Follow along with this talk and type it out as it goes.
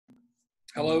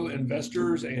Hello,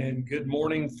 investors, and good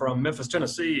morning from Memphis,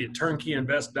 Tennessee at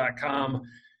turnkeyinvest.com.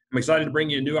 I'm excited to bring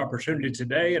you a new opportunity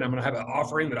today, and I'm going to have an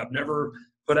offering that I've never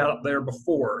put out there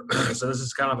before. So this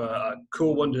is kind of a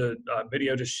cool one to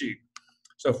video to shoot.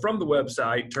 So from the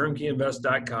website,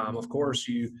 turnkeyinvest.com, of course,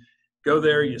 you go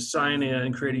there, you sign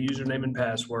in, create a username and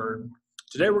password.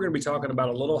 Today we're going to be talking about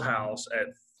a little house at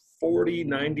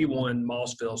 4091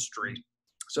 Mossville Street.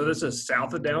 So this is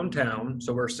south of downtown.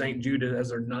 So where St. Jude has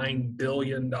their $9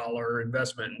 billion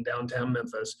investment in downtown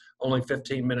Memphis, only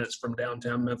 15 minutes from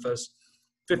downtown Memphis,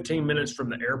 15 minutes from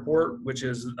the airport, which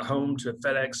is home to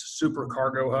FedEx Super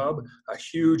Cargo Hub, a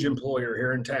huge employer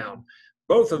here in town.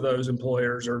 Both of those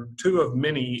employers are two of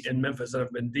many in Memphis that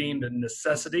have been deemed a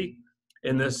necessity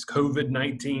in this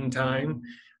COVID-19 time.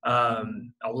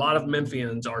 A lot of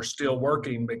Memphians are still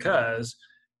working because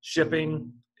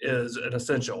shipping is an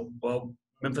essential. Well,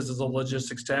 Memphis is a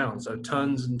logistics town, so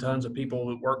tons and tons of people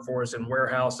that work for us in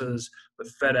warehouses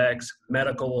with FedEx.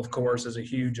 Medical, of course, is a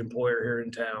huge employer here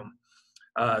in town.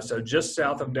 So just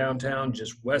south of downtown,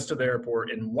 just west of the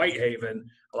airport in Whitehaven.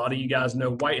 A lot of you guys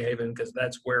know Whitehaven because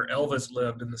that's where Elvis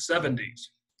lived in the 70s.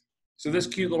 So this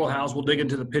cute little house, we'll dig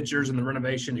into the pictures and the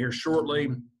renovation here shortly.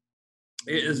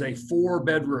 It is a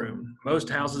 4-bedroom. Most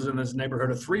houses in this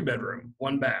neighborhood are 3-bedroom,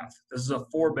 1 bath. This is a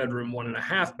 4-bedroom,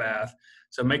 1.5 bath.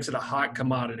 So it makes it a hot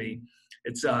commodity.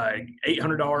 It's a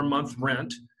 $800 a month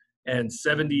rent and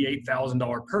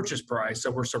 $78,000 purchase price. So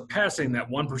we're surpassing that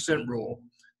 1% rule.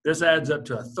 This adds up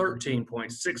to a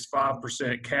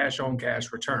 13.65% cash on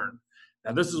cash return.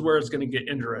 Now this is where it's going to get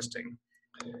interesting.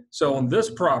 So on this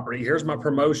property, here's my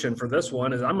promotion for this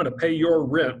one is I'm going to pay your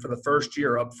rent for the first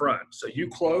year up front. So you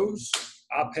close,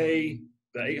 I pay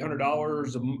the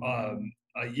 $800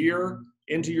 a year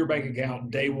into your bank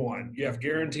account day one. You have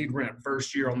guaranteed rent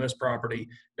first year on this property.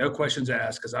 No questions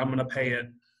asked because I'm going to pay it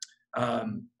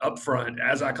up front.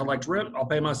 As I collect rent, I'll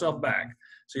pay myself back.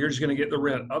 So you're just going to get the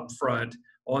rent up front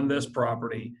on this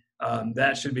property.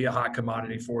 That should be a hot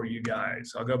commodity for you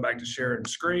guys. I'll go back to sharing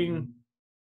screen.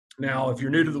 Now, if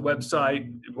you're new to the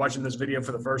website, watching this video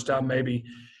for the first time, maybe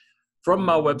from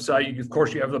my website, of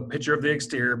course, you have the picture of the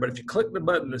exterior, but if you click the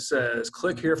button that says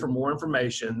click here for more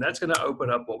information, that's going to open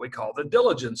up what we call the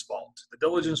diligence vault. The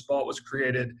diligence vault was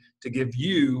created to give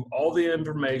you all the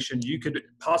information you could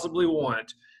possibly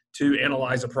want to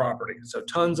analyze a property. So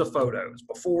tons of photos,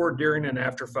 before, during, and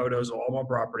after photos of all my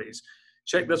properties.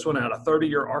 Check this one out, a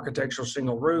 30-year architectural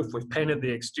shingle roof. We've painted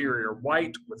the exterior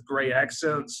white with gray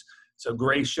accents. So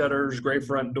gray shutters, gray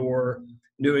front door,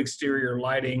 new exterior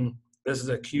lighting. This is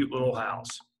a cute little house.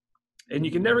 And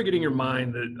you can never get in your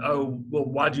mind that, oh, well,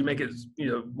 why'd you make it,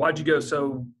 why'd you go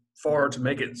so far to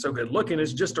make it so good looking?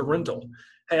 It's just a rental.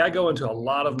 Hey, I go into a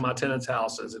lot of my tenants'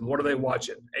 houses, and what are they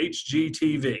watching?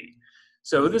 HGTV.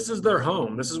 So this is their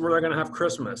home. This is where they're going to have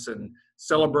Christmas and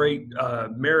celebrate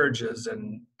marriages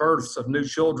and births of new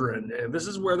children. And this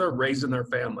is where they're raising their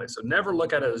family. So never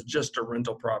look at it as just a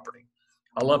rental property.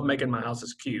 I love making my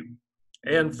houses cute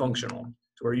and functional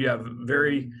to where you have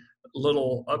very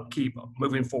little upkeep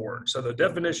moving forward. So the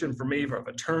definition for me of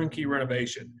a turnkey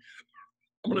renovation,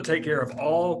 I'm going to take care of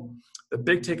all the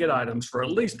big ticket items for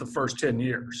at least the first 10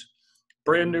 years.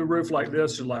 Brand new roof like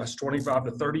this should last 25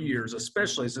 to 30 years,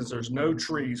 especially since there's no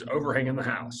trees overhanging the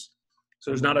house.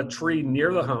 So there's not a tree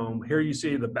near the home. Here you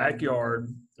see the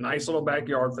backyard, nice little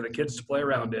backyard for the kids to play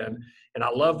around in. And I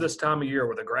love this time of year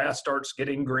where the grass starts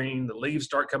getting green, the leaves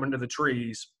start coming to the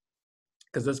trees,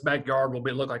 because this backyard will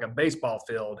look like a baseball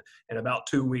field in about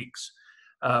 2 weeks.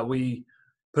 We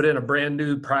put in a brand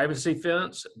new privacy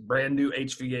fence, brand new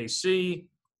HVAC.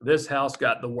 This house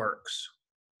got the works.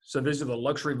 So these are the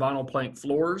luxury vinyl plank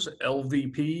floors,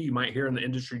 LVP, you might hear in the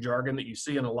industry jargon that you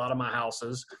see in a lot of my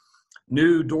houses.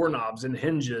 New doorknobs and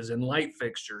hinges and light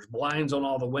fixtures, blinds on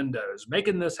all the windows,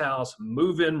 making this house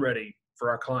move-in ready for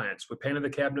our clients. We painted the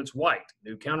cabinets white,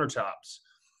 new countertops,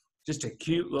 just a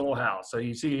cute little house. So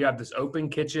you see you have this open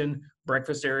kitchen,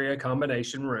 breakfast area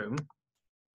combination room,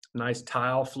 nice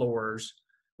tile floors.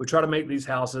 We try to make these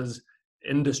houses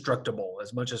indestructible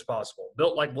as much as possible.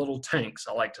 Built like little tanks,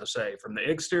 I like to say, from the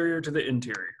exterior to the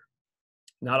interior.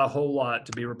 Not a whole lot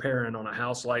to be repairing on a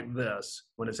house like this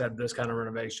when it's had this kind of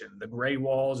renovation. The gray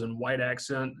walls and white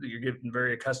accent that you're getting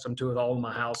very accustomed to with all of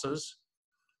my houses.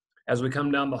 As we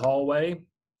come down the hallway,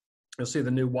 you'll see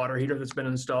the new water heater that's been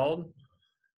installed.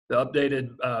 The updated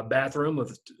bathroom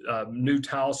with new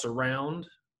tile surround,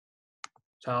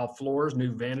 tile floors,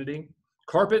 new vanity.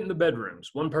 Carpet in the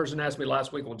bedrooms. One person asked me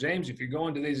last week, well, James, if you're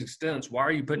going to these extents, why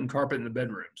are you putting carpet in the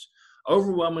bedrooms?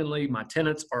 Overwhelmingly, my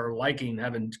tenants are liking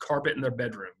having carpet in their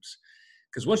bedrooms.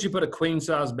 Because once you put a queen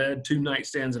size bed, 2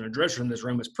 nightstands, and a dresser in this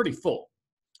room, it's pretty full.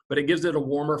 but it gives it a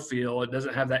warmer feel. It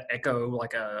doesn't have that echo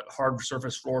like a hard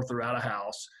surface floor throughout a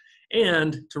house.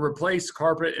 And to replace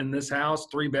carpet in this house,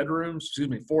 4 bedrooms,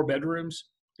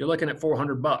 you're looking at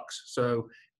 $400. So,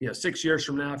 6 years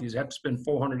from now, if you have to spend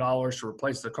 $400 to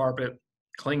replace the carpet,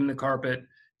 clean the carpet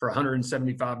for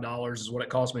 $175 is what it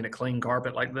costs me to clean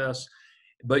carpet like this.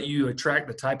 But you attract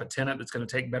the type of tenant that's going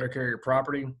to take better care of your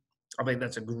property. I think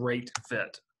that's a great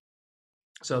fit.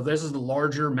 So this is the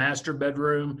larger master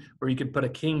bedroom where you can put a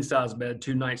king size bed,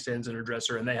 2 nightstands and a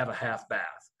dresser, and they have a half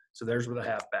bath. So there's where the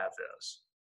half bath is,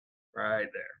 right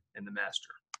there in the master.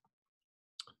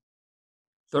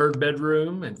 3rd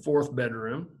bedroom and 4th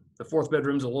bedroom. The 4th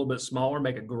bedroom is a little bit smaller,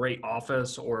 make a great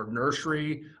office or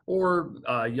nursery, or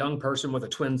a young person with a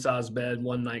twin size bed,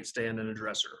 1 nightstand and a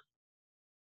dresser.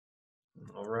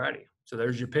 All righty. So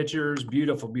there's your pictures.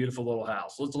 Beautiful, beautiful little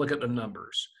house. Let's look at the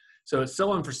numbers. So it's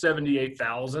selling for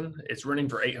 $78,000. It's renting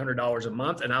for $800 a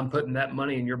month, and I'm putting that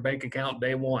money in your bank account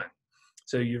day one.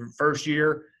 So your first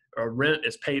year rent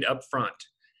is paid up front.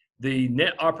 The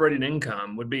net operating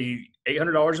income would be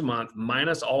 $800 a month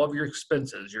minus all of your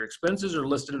expenses. Your expenses are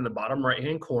listed in the bottom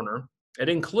right-hand corner. It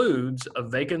includes a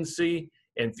vacancy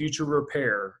and future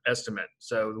repair estimate.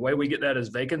 So the way we get that is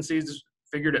vacancies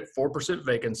figured at 4%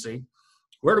 vacancy.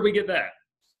 Where do we get that?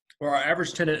 Well, our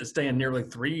average tenant is staying nearly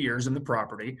 3 years in the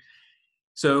property.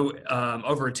 So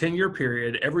over a 10-year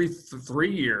period, every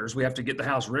 3 years, we have to get the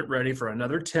house rent ready for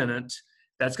another tenant.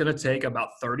 That's going to take about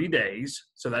 30 days.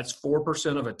 So that's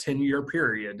 4% of a 10-year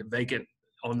period vacant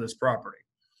on this property.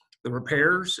 The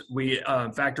repairs, we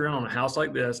factor in on a house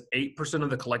like this, 8%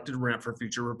 of the collected rent for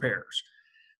future repairs.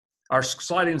 Our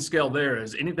sliding scale there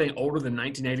is anything older than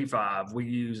 1985, we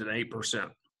use an 8%.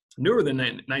 Newer than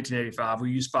 1985,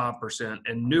 we use 5%,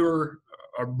 and newer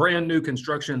or brand new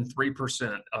construction,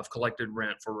 3% of collected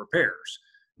rent for repairs.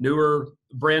 Newer,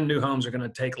 brand new homes are going to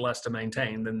take less to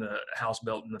maintain than the house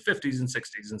built in the 50s and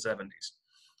 60s and 70s.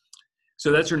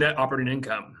 So that's your net operating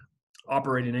income.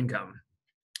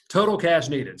 Total cash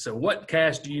needed. So what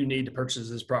cash do you need to purchase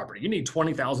this property? You need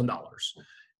 $20,000.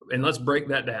 And let's break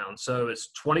that down. So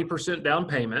it's 20% down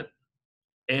payment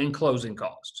and closing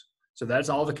costs. So that's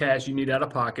all the cash you need out of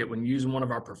pocket when using one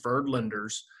of our preferred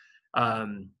lenders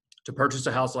to purchase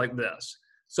a house like this.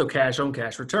 So cash on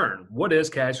cash return. What is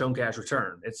cash on cash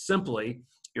return? It's simply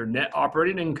your net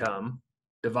operating income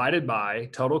divided by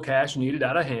total cash needed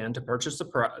out of hand to purchase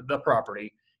the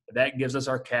property. That gives us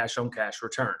our cash on cash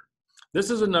return. This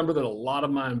is a number that a lot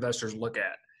of my investors look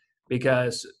at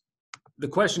because the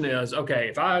question is, okay,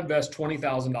 if I invest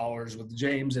 $20,000 with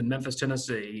James in Memphis,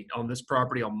 Tennessee on this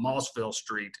property on Mossville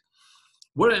Street,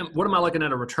 what am I looking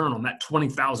at a return on that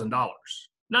 $20,000?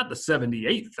 Not the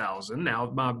 $78,000. Now,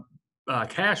 my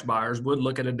cash buyers would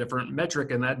look at a different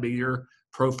metric, and that'd be your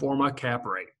pro forma cap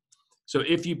rate. So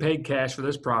if you paid cash for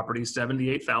this property,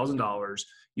 $78,000,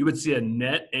 you would see a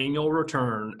net annual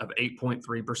return of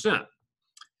 8.3%.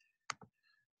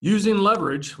 Using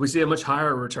leverage, we see a much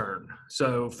higher return.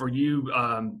 So for you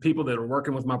people that are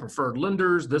working with my preferred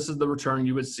lenders, this is the return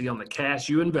you would see on the cash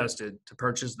you invested to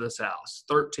purchase this house,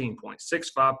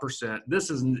 13.65%. This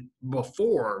is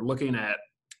before looking at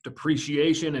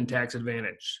depreciation and tax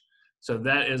advantage. So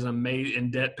that is in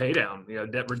debt pay down,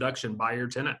 debt reduction by your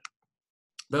tenant.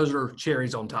 Those are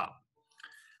cherries on top.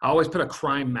 I always put a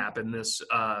crime map in this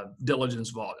diligence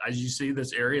vault. As you see,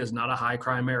 this area is not a high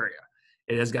crime area.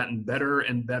 It has gotten better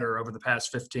and better over the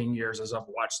past 15 years as I've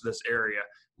watched this area.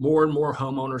 More and more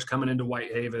homeowners coming into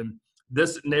Whitehaven.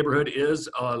 This neighborhood is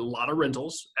a lot of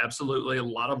rentals, absolutely, a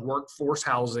lot of workforce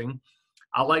housing.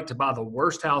 I like to buy the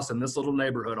worst house in this little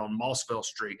neighborhood on Mossville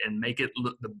Street and make it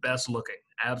look the best looking,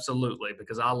 absolutely,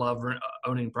 because I love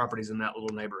owning properties in that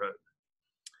little neighborhood.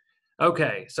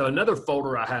 Okay, so another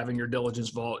folder I have in your diligence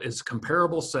vault is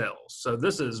comparable sales. So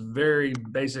this is very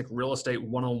basic real estate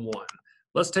 101.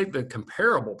 Let's take the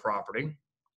comparable property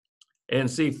and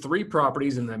see 3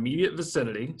 properties in the immediate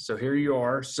vicinity. So here you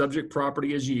are, subject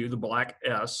property is you, the black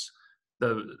S,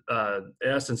 the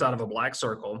S inside of a black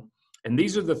circle. And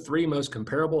these are the 3 most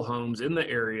comparable homes in the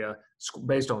area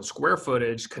based on square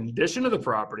footage, condition of the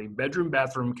property, bedroom,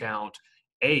 bathroom count,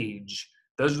 age.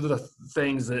 Those are the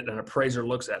things that an appraiser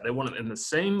looks at. They want it in the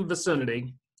same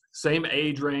vicinity, same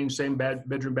age range, same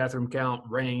bedroom, bathroom count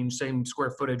range, same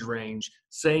square footage range,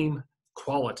 same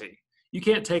quality. You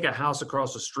can't take a house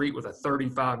across the street with a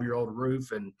 35-year-old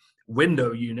roof and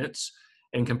window units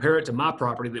and compare it to my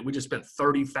property that we just spent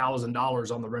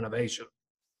 $30,000 on the renovation.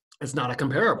 It's not a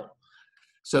comparable.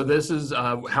 So this is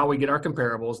how we get our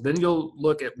comparables. Then you'll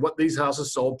look at what these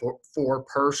houses sold for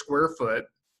per square foot.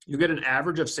 You get an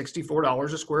average of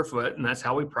 $64 a square foot, and that's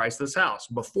how we price this house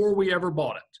before we ever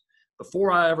bought it.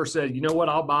 Before I ever said, you know what,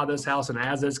 I'll buy this house in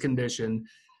as-is condition,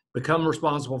 become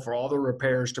responsible for all the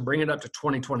repairs to bring it up to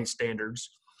 2020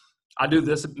 standards, I do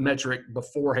this metric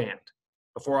beforehand.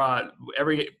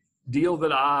 Every deal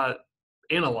that I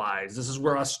analyze, this is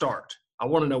where I start. I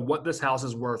want to know what this house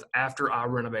is worth after I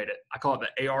renovate it. I call it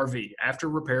the ARV, after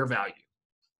repair value.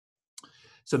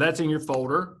 So that's in your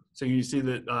folder. So you see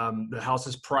that the house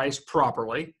is priced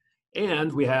properly,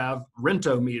 and we have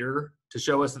rentometer to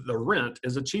show us that the rent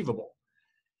is achievable.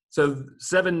 So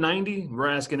 $790, we're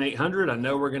asking $800. I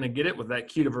know we're going to get it with that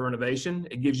cute of a renovation.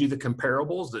 It gives you the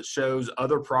comparables that shows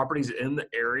other properties in the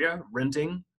area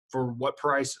renting for what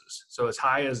prices. So as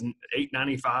high as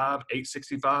 $895,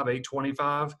 $865,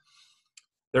 $825.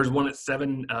 There's one at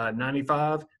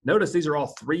 $795. Notice these are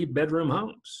all 3-bedroom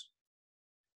homes.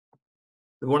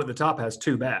 The one at the top has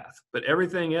 2 bath, but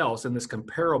everything else in this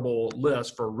comparable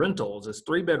list for rentals is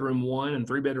 3-bedroom 1 and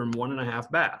 3-bedroom 1.5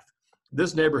 bath.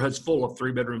 This neighborhood's full of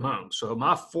 3-bedroom homes. So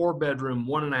my 4-bedroom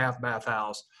 1.5 bath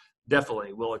house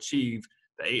definitely will achieve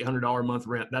the $800 a month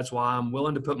rent. That's why I'm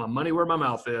willing to put my money where my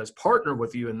mouth is, partner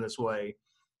with you in this way,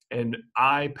 and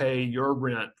I pay your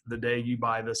rent the day you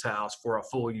buy this house for a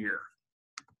full year.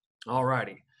 All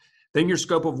righty. Then your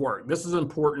scope of work. This is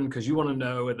important because you want to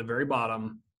know at the very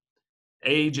bottom,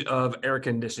 age of air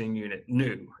conditioning unit,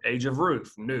 new. Age of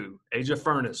roof, new. Age of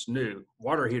furnace, new.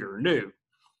 Water heater, new.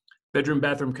 Bedroom,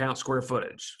 bathroom count, square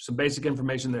footage. Some basic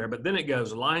information there, but then it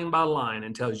goes line by line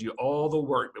and tells you all the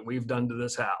work that we've done to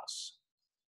this house.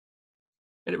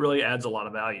 And it really adds a lot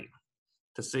of value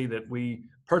to see that we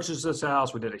purchased this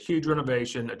house, we did a huge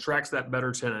renovation, attracts that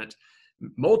better tenant,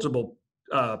 multiple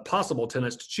possible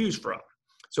tenants to choose from.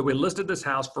 So we listed this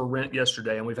house for rent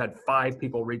yesterday, and we've had 5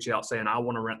 people reach out saying, I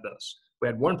want to rent this. We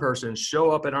had one person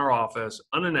show up in our office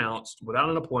unannounced without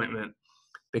an appointment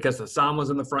because the sign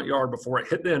was in the front yard before it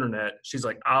hit the internet. She's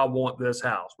like, I want this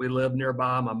house. We live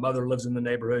nearby. My mother lives in the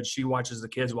neighborhood. She watches the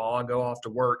kids while I go off to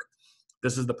work.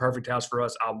 This is the perfect house for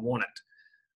us. I want it.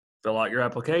 Fill out your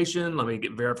application. Let me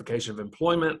get verification of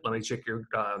employment. Let me check your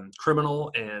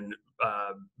criminal and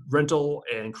rental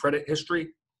and credit history,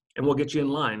 and we'll get you in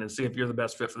line and see if you're the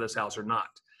best fit for this house or not.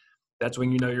 That's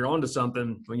when you know you're onto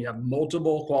something, when you have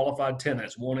multiple qualified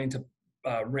tenants wanting to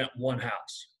rent one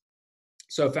house.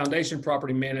 So Foundation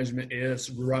Property Management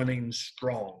is running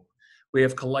strong. We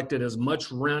have collected as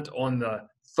much rent on the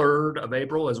 3rd of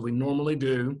April as we normally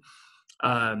do,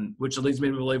 which leads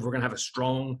me to believe we're going to have a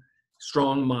strong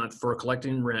month for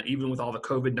collecting rent, even with all the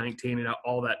COVID-19 and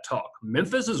all that talk.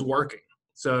 Memphis is working.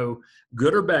 So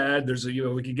good or bad,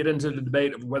 we could get into the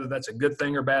debate of whether that's a good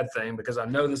thing or bad thing, because I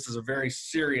know this is a very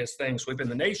serious thing sweeping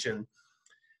the nation.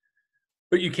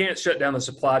 But you can't shut down the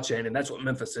supply chain, and that's what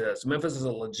Memphis is. Memphis is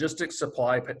a logistics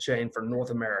supply chain for North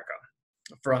America.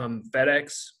 From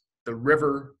FedEx, the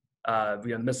river,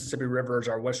 the Mississippi River is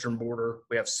our western border.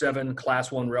 We have 7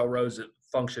 Class 1 railroads that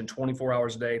function 24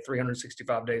 hours a day,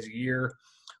 365 days a year.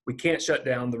 We can't shut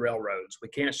down the railroads. We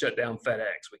can't shut down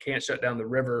FedEx. We can't shut down the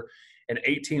river. And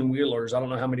 18-wheelers, I don't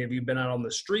know how many of you have been out on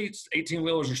the streets,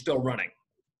 18-wheelers are still running.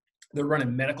 They're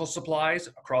running medical supplies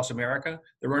across America.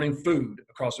 They're running food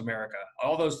across America.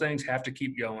 All those things have to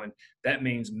keep going. That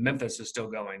means Memphis is still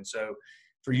going. So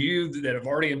for you that have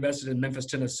already invested in Memphis,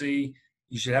 Tennessee,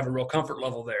 you should have a real comfort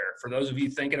level there. For those of you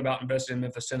thinking about investing in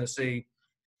Memphis, Tennessee,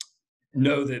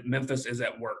 know that Memphis is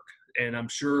at work. And I'm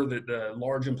sure that the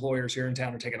large employers here in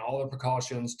town are taking all the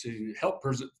precautions to help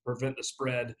prevent the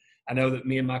spread. I know that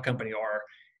me and my company are.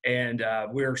 And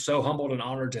we're so humbled and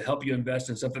honored to help you invest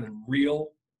in something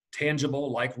real,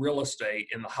 tangible, like real estate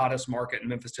in the hottest market in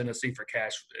Memphis, Tennessee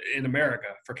in America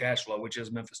for cash flow, which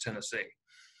is Memphis, Tennessee.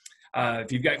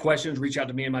 If you've got questions, reach out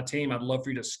to me and my team. I'd love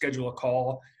for you to schedule a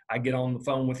call. I get on the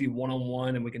phone with you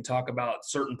one-on-one, and we can talk about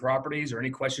certain properties or any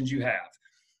questions you have.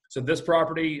 So this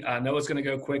property, I know it's going to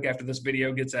go quick after this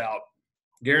video gets out.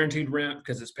 Guaranteed rent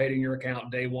because it's paid in your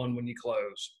account day 1 when you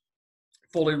close.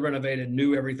 Fully renovated,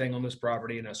 new everything on this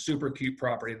property, and a super cute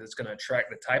property that's going to attract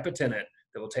the type of tenant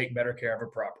that will take better care of a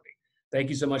property. Thank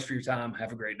you so much for your time.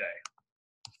 Have a great day.